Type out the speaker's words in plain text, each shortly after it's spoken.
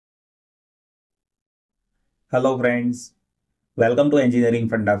Hello friends, welcome to Engineering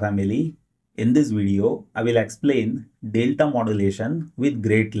Funda family. In this video, I will explain delta modulation with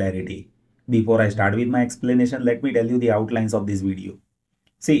great clarity. Before I start with my explanation, let me tell you the outlines of this video.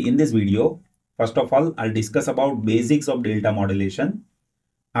 See, in this video, first of all, I'll discuss about basics of delta modulation.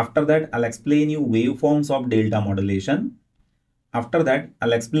 After that, I'll explain you waveforms of delta modulation. After that,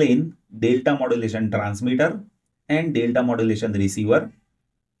 I'll explain delta modulation transmitter and delta modulation receiver.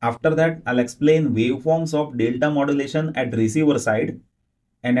 After that, I'll explain waveforms of delta modulation at receiver side.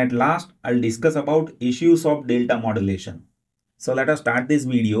 And at last, I'll discuss about issues of delta modulation. So let us start this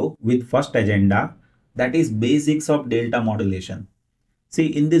video with first agenda, that is basics of delta modulation.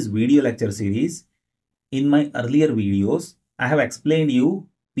 See, in this video lecture series, in my earlier videos, I have explained you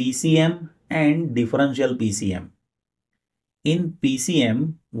PCM and differential PCM. In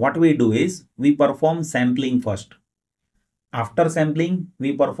PCM, what we do is we perform sampling first. After sampling,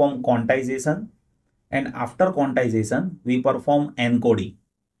 we perform quantization, and after quantization, we perform encoding.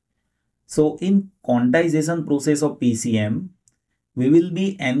 So in quantization process of PCM, we will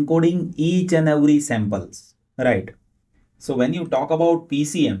be encoding each and every samples, right? So when you talk about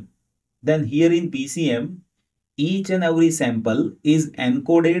PCM, then here in PCM, each and every sample is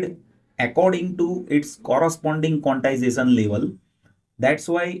encoded according to its corresponding quantization level. That's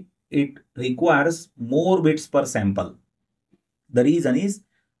why it requires more bits per sample. The reason is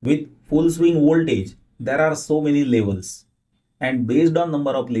with full swing voltage, there are so many levels, and based on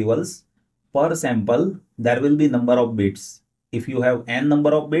number of levels per sample, there will be number of bits. If you have n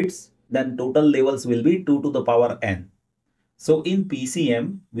number of bits, then total levels will be 2 to the power n. So in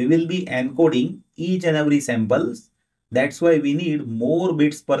PCM, we will be encoding each and every samples. That's why we need more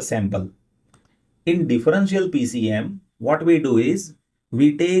bits per sample. In differential PCM, what we do is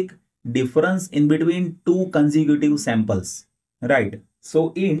we take difference in between two consecutive samples. Right.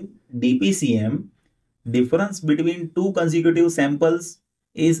 So in DPCM, difference between two consecutive samples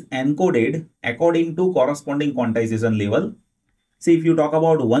is encoded according to corresponding quantization level. See, if you talk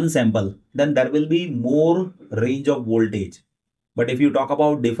about one sample, then there will be more range of voltage. But if you talk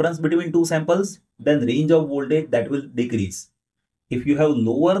about difference between two samples, then range of voltage that will decrease. If you have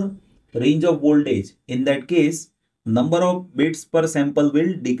lower range of voltage, in that case, number of bits per sample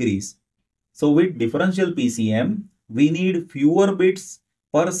will decrease. So with differential PCM, we need fewer bits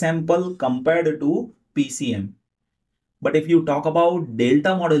per sample compared to PCM. But if you talk about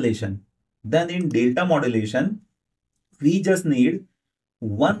delta modulation, then in delta modulation, we just need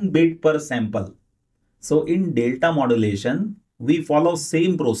 1 bit per sample. So in delta modulation, we follow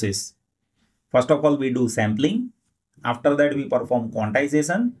same process. First of all, we do sampling. After that, we perform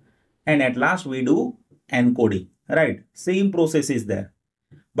quantization. And at last, we do encoding. Right? Same process is there.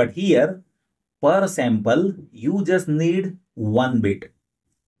 But here, per sample, you just need 1 bit.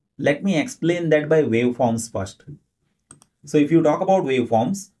 Let me explain that by waveforms first. So if you talk about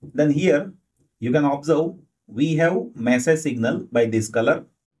waveforms, then here you can observe we have message signal by this color,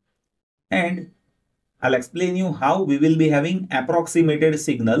 and I'll explain you how we will be having approximated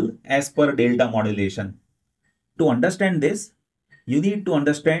signal as per delta modulation. To understand this, you need to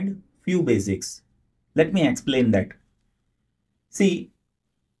understand few basics. Let me explain that. See,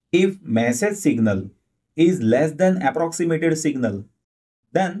 if message signal is less than approximated signal,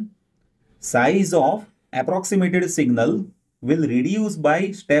 then size of approximated signal will reduce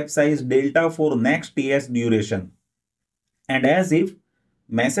by step size delta for next TS duration. And as if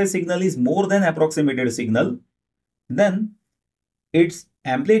message signal is more than approximated signal, then its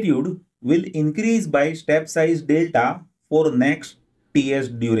amplitude will increase by step size delta for next TS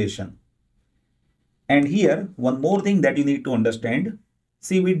duration. And here, one more thing that you need to understand.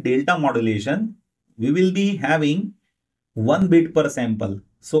 See, with delta modulation, we will be having 1 bit per sample.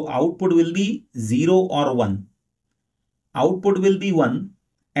 So output will be 0 or 1. Output will be 1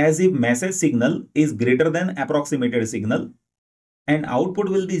 as if message signal is greater than approximated signal, and output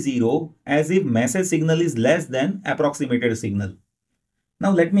will be 0 as if message signal is less than approximated signal. Now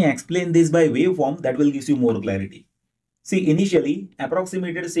let me explain this by waveform, that will give you more clarity. See, initially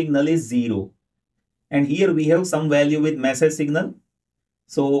approximated signal is 0, and here we have some value with message signal.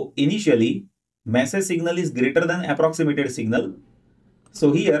 So initially message signal is greater than approximated signal.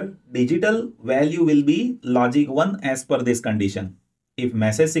 So here digital value will be logic 1 as per this condition. If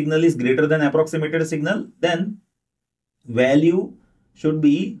message signal is greater than approximated signal, then value should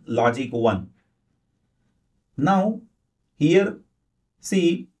be logic 1. Now here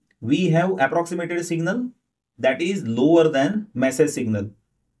see, we have approximated signal that is lower than message signal.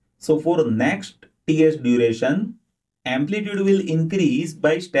 So for next TS duration, amplitude will increase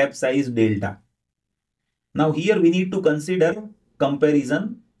by step size delta. Now here we need to consider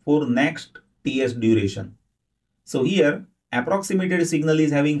comparison for next TS duration. So here approximated signal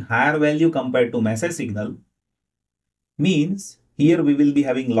is having higher value compared to message signal, means here we will be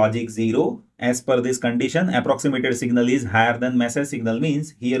having logic 0. As per this condition, approximated signal is higher than message signal,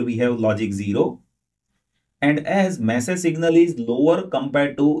 means here we have logic 0. And as message signal is lower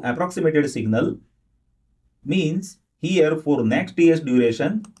compared to approximated signal, means here for next TS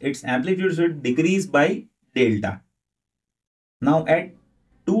duration, its amplitude should decrease by delta. Now at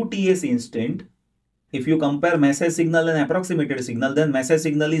 2 TS instant, if you compare message signal and approximated signal, then message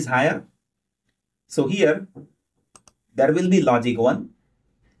signal is higher. So here there will be logic 1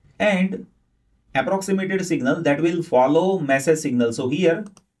 and approximated signal that will follow message signal. So here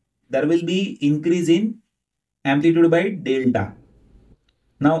there will be increase in amplitude by delta.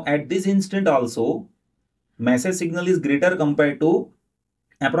 Now at this instant also, message signal is greater compared to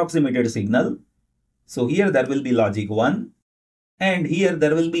approximated signal. So here there will be logic 1 and here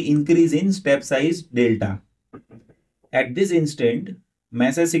there will be increase in step size delta. At this instant,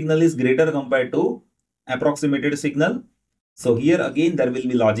 message signal is greater compared to approximated signal. So here again there will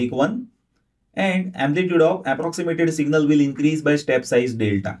be logic 1 and amplitude of approximated signal will increase by step size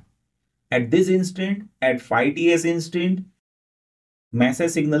delta. At this instant, at 5 TS instant,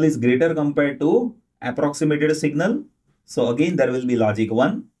 message signal is greater compared to approximated signal. So again there will be logic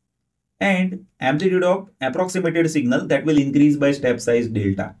 1 and amplitude of approximated signal that will increase by step size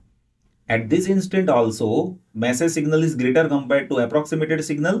delta. At this instant also, message signal is greater compared to approximated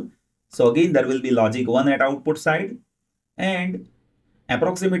signal. So again there will be logic 1 at output side and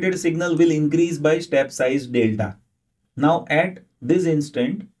approximated signal will increase by step size delta. Now at this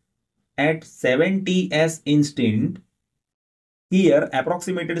instant, at 7 TS instant, here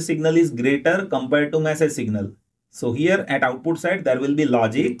approximated signal is greater compared to message signal. So here at output side there will be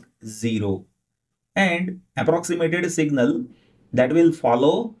logic 0 and approximated signal that will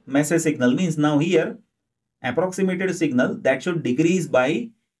follow message signal, means now here approximated signal that should decrease by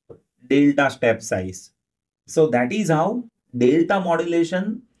delta step size. So that is how delta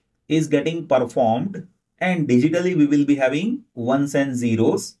modulation is getting performed, and digitally we will be having ones and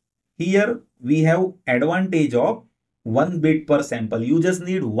zeros. Here we have advantage of 1 bit per sample. You just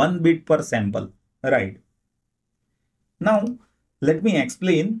need 1 bit per sample, right? Now let me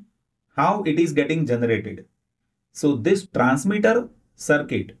explain how it is getting generated. So this transmitter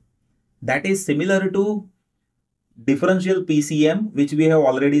circuit that is similar to differential PCM, which we have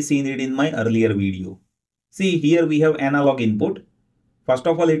already seen it in my earlier video. See, here we have analog input. First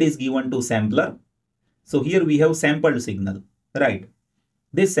of all, it is given to sampler. So here we have sampled signal, right?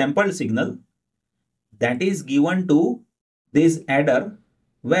 This sampled signal that is given to this adder,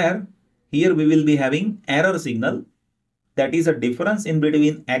 where here we will be having error signal, that is a difference in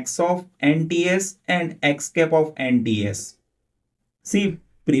between X of NTS and X cap of NTS. See,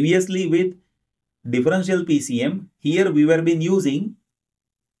 previously with differential PCM, here we were been using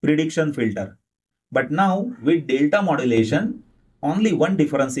prediction filter. But now with delta modulation, only one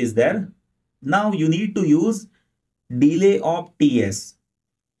difference is there. Now you need to use delay of TS.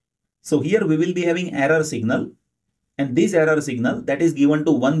 So here we will be having error signal, and this error signal that is given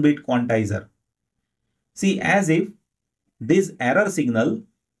to 1 bit quantizer. See, as if this error signal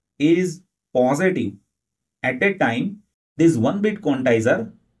is positive, at that time this 1 bit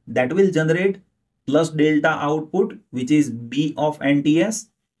quantizer that will generate plus delta output, which is B of NTS,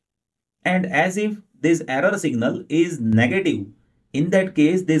 and as if this error signal is negative, in that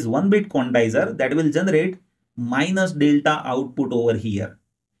case this 1 bit quantizer that will generate minus delta output over here.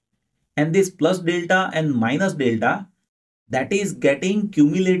 And this plus delta and minus delta that is getting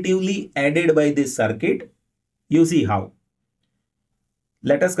cumulatively added by this circuit. You see how.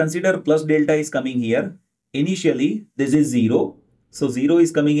 Let us consider plus delta is coming here. Initially this is 0. So 0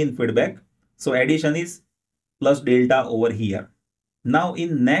 is coming in feedback. So addition is plus delta over here. Now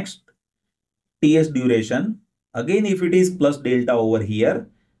in next TS duration, again if it is plus delta over here,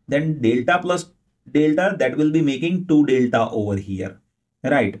 then delta plus delta that will be making 2 delta over here,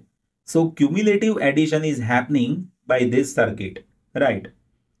 right? So cumulative addition is happening by this circuit, right?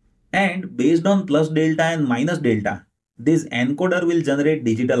 And based on plus delta and minus delta, this encoder will generate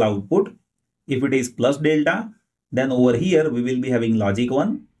digital output. If it is plus delta, then over here we will be having logic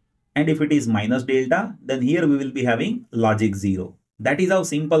 1. And if it is minus delta, then here we will be having logic 0. That is how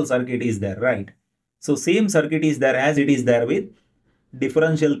simple circuit is there, right? So same circuit is there as it is there with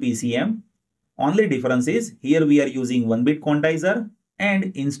differential PCM. Only difference is here we are using 1 bit quantizer,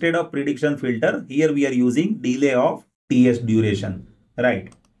 and instead of prediction filter, here we are using delay of TS duration,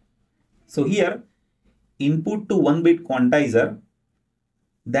 right? So here input to 1 bit quantizer,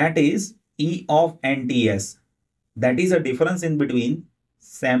 that is E of NTS. That is a difference in between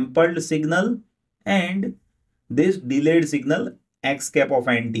sampled signal and this delayed signal x cap of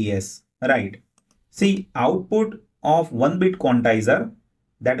NTS, right? See, output of 1-bit quantizer,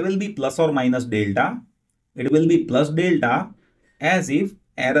 that will be plus or minus delta. It will be plus delta as if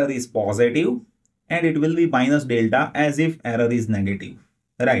error is positive, and it will be minus delta as if error is negative,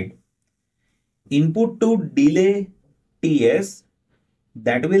 right? Input to delay TS,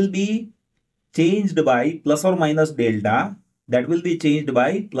 that will be changed by plus or minus delta, that will be changed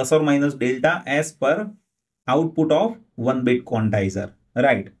by plus or minus delta as per output of 1-bit quantizer,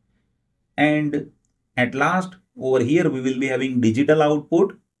 right? And at last over here we will be having digital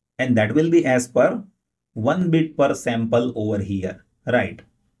output, and that will be as per 1 bit per sample over here, right?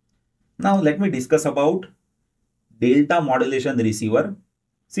 Now let me discuss about delta modulation receiver.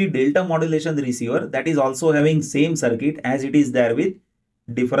 See, delta modulation receiver, that is also having same circuit as it is there with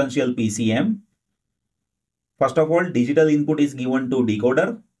differential PCM. First of all, digital input is given to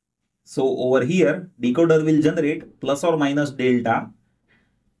decoder. So over here, decoder will generate plus or minus delta.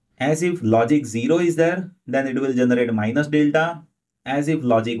 As if logic 0 is there, then it will generate minus delta. As if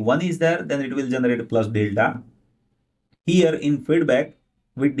logic 1 is there, then it will generate plus delta. Here in feedback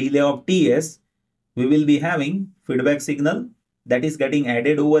with delay of TS, we will be having feedback signal that is getting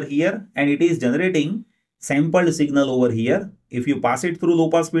added over here, and it is generating sampled signal over here. If you pass it through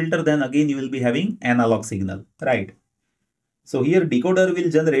low pass filter, then again you will be having analog signal, right? So here decoder will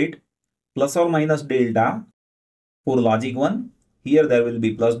generate plus or minus delta for logic 1. Here there will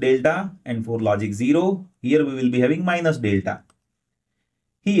be plus delta, and for logic 0, here we will be having minus delta.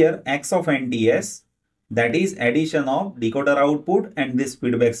 Here x of NTS, that is addition of decoder output and this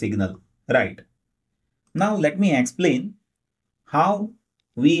feedback signal, right? Now let me explain how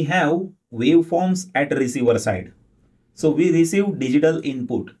we have waveforms at receiver side. So we receive digital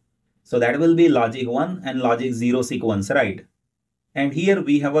input. So that will be logic 1 and logic 0 sequence, right? And here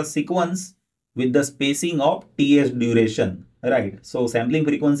we have a sequence with the spacing of TS duration, right? So sampling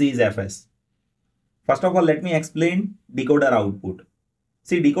frequency is Fs. First of all, let me explain decoder output.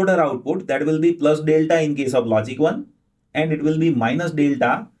 See, decoder output, that will be plus delta in case of logic 1, and it will be minus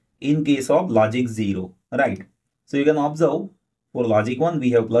delta in case of logic 0, right? So you can observe for logic 1 we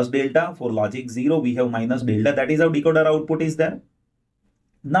have plus delta, for logic 0 we have minus delta. That is how decoder output is there.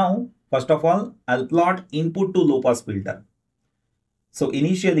 Now, first of all, I'll plot input to low pass filter. So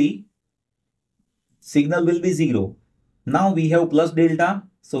initially signal will be 0. Now we have plus delta.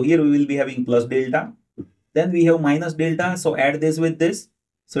 So here we will be having plus delta. Then we have minus delta. So add this with this.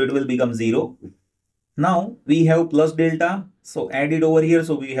 So it will become 0. Now we have plus delta. So add it over here.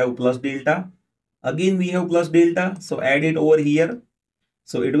 So we have plus delta. Again we have plus delta. So add it over here.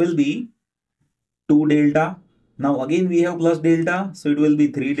 So it will be 2 delta. Now again we have plus delta. So it will be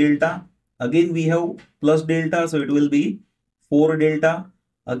 3 delta. Again we have plus delta. So it will be 4 delta.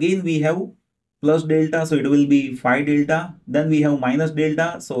 Again we have plus delta. So it will be 5 delta. Then we have minus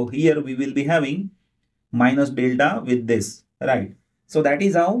delta. So here we will be having minus delta with this, right? So that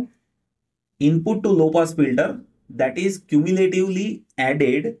is how input to low pass filter, that is cumulatively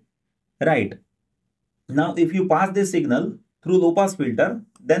added, right? Now if you pass this signal through low pass filter,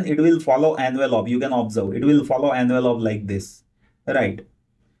 then it will follow envelope. You can observe it will follow envelope like this, right?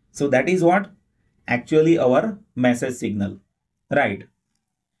 So that is what actually our message signal, right?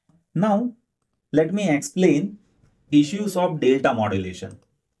 Now let me explain issues of delta modulation.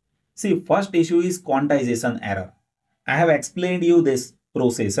 See, first issue is quantization error. I have explained you this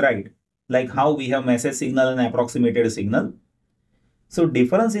process, right? Like how we have message signal and approximated signal. So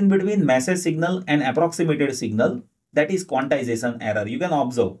difference in between message signal and approximated signal, that is quantization error. You can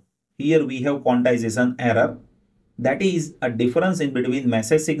observe here we have quantization error. That is a difference in between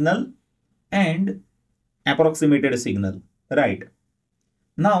message signal and approximated signal, right?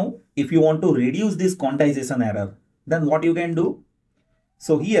 Now, if you want to reduce this quantization error, then what you can do?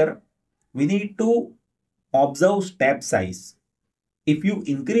 So here we need to observe step size. If you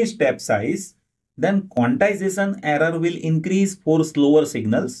increase step size, then quantization error will increase for slower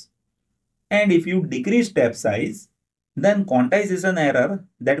signals. And if you decrease step size, then quantization error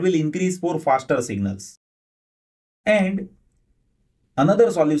that will increase for faster signals. And another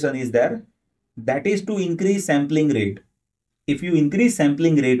solution is there, that is to increase sampling rate. If you increase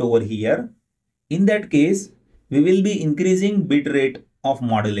sampling rate over here, in that case, we will be increasing bit rate of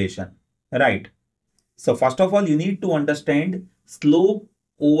modulation, right? So first of all, you need to understand slope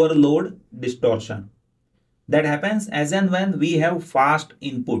overload distortion. That happens as and when we have fast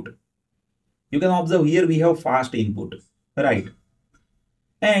input. You can observe here we have fast input, right?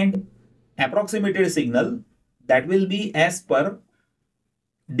 And approximated signal, that will be as per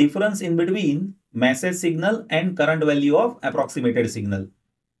difference in between message signal and current value of approximated signal.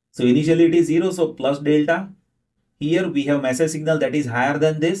 So initially it is 0, so plus delta. here we have message signal that is higher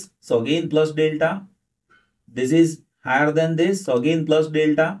than this. So again plus delta. This is higher than this. So again plus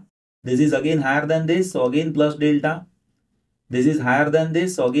delta. This is again higher than this. So again plus delta. This is higher than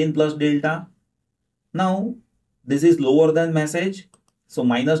this. So again plus delta. Now this is lower than message. So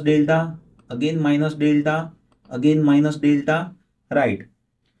minus delta. Again minus delta. Again minus delta. Right.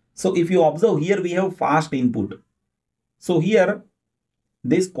 So if you observe here, we have fast input. So here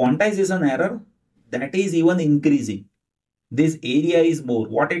this quantization error, that is even increasing. This area is more.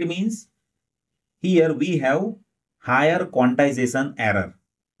 What it means? Here we have higher quantization error.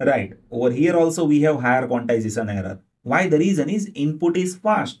 Right. Over here also we have higher quantization error. Why? The reason is input is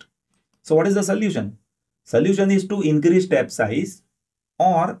fast. So what is the solution? Solution is to increase step size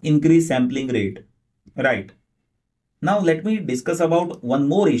or increase sampling rate. Right. Now let me discuss about one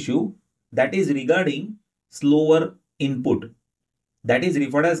more issue, that is regarding slower input. That is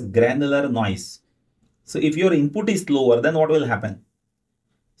referred as granular noise. So if your input is slower, then what will happen?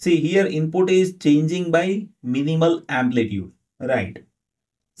 See, here input is changing by minimal amplitude, right?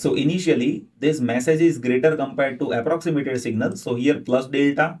 So initially this message is greater compared to approximated signal. So here plus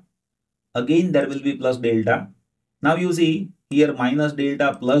delta, again there will be plus delta. Now you see here minus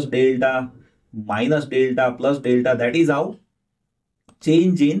delta, plus delta, minus delta, plus delta. That is how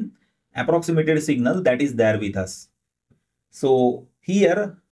change in approximated signal that is there with us. So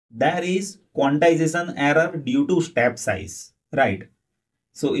here there is quantization error due to step size, right?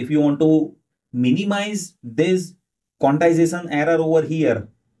 So if you want to minimize this quantization error over here,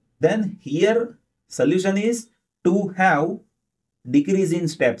 then here solution is to have decrease in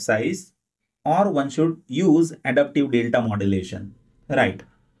step size, or one should use adaptive delta modulation, right?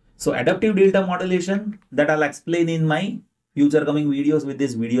 So adaptive delta modulation, that I'll explain in my future coming videos with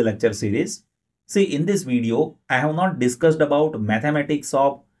this video lecture series. See, in this video, I have not discussed about mathematics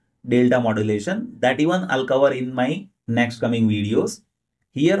of delta modulation. That even I'll cover in my next coming videos.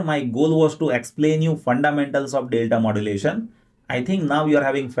 Here my goal was to explain you fundamentals of delta modulation. I think now you are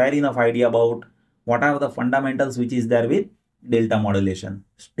having fair enough idea about what are the fundamentals which is there with delta modulation.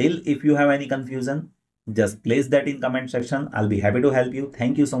 Still, if you have any confusion, just place that in comment section. I'll be happy to help you.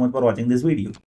 Thank you so much for watching this video.